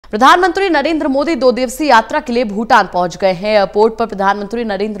प्रधानमंत्री नरेंद्र मोदी 2 दिवसीय यात्रा के लिए भूटान पहुंच गए हैं। एयरपोर्ट पर प्रधानमंत्री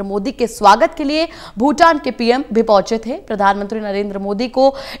नरेंद्र मोदी के स्वागत के लिए भूटान के पीएम भी पहुंचे थे। प्रधानमंत्री नरेंद्र मोदी को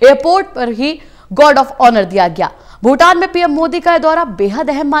एयरपोर्ट पर ही गार्ड ऑफ ऑनर दिया गया। भूटान में पीएम मोदी का दौरा बेहद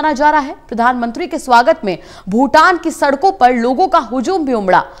अहम माना जा रहा है। प्रधानमंत्री के स्वागत में भूटान की सड़कों पर लोगों का हुजूम भी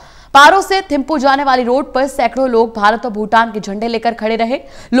उमड़ा। पारो से थिम्पू जाने वाली रोड पर सैकड़ों लोग भारत और भूटान के झंडे लेकर खड़े रहे।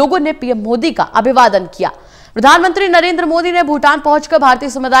 लोगों ने पीएम मोदी का अभिवादन किया। प्रधानमंत्री नरेंद्र मोदी ने भूटान पहुंचकर भारतीय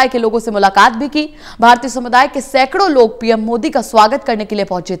समुदाय के लोगों से मुलाकात भी की। भारतीय समुदाय के सैकड़ों लोग पीएम मोदी का स्वागत करने के लिए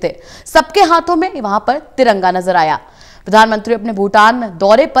पहुंचे थे। सबके हाथों में वहां पर तिरंगा नजर आया। प्रधानमंत्री अपने भूटान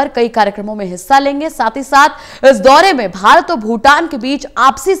दौरे पर कई कार्यक्रमों में हिस्सा लेंगे। साथ ही साथ इस दौरे में भारत और भूटान के बीच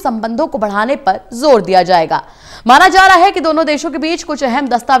आपसी संबंधों को बढ़ाने पर जोर दिया जाएगा। माना जा रहा है कि दोनों देशों के बीच कुछ अहम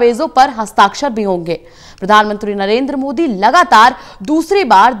दस्तावेजों पर हस्ताक्षर भी होंगे। प्रधानमंत्री नरेंद्र मोदी लगातार दूसरी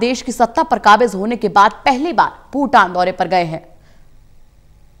बार देश की सत्ता पर काबिज होने के बाद पहली बार भूटान दौरे पर गए हैं।